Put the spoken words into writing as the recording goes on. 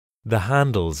The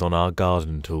handles on our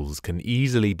garden tools can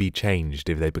easily be changed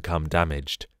if they become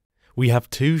damaged. We have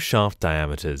two shaft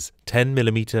diameters,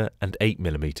 10mm and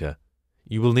 8mm.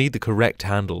 You will need the correct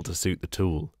handle to suit the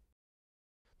tool.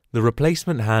 The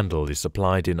replacement handle is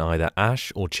supplied in either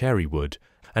ash or cherry wood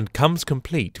and comes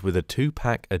complete with a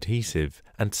 2-pack adhesive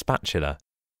and spatula.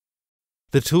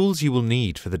 The tools you will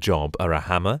need for the job are a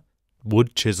hammer,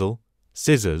 wood chisel,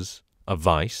 scissors, a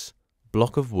vise,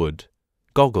 block of wood,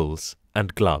 goggles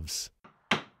and gloves.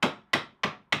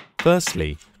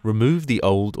 Firstly, remove the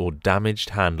old or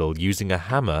damaged handle using a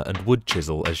hammer and wood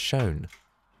chisel as shown.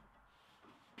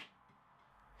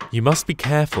 You must be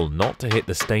careful not to hit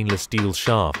the stainless steel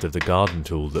shaft of the garden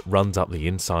tool that runs up the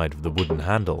inside of the wooden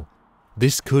handle.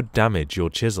 This could damage your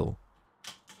chisel.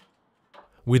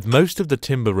 With most of the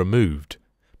timber removed,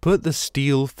 put the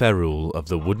steel ferrule of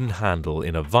the wooden handle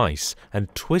in a vise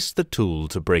and twist the tool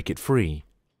to break it free.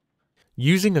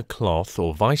 Using a cloth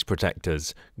or vise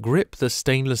protectors, grip the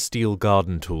stainless steel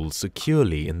garden tool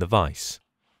securely in the vise.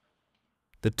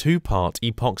 The 2-part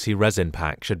epoxy resin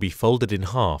pack should be folded in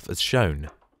half as shown.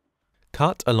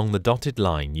 Cut along the dotted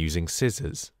line using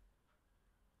scissors.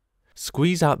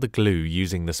 Squeeze out the glue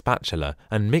using the spatula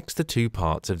and mix the 2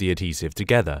 parts of the adhesive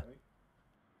together.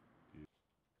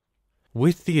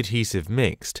 With the adhesive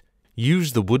mixed,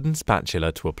 use the wooden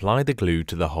spatula to apply the glue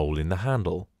to the hole in the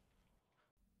handle.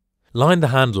 Line the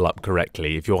handle up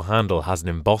correctly if your handle has an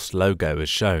embossed logo as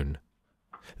shown.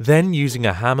 Then, using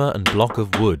a hammer and block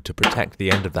of wood to protect the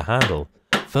end of the handle,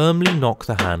 firmly knock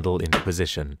the handle into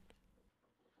position.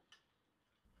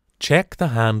 Check the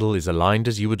handle is aligned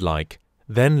as you would like,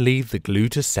 then leave the glue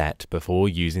to set before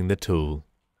using the tool.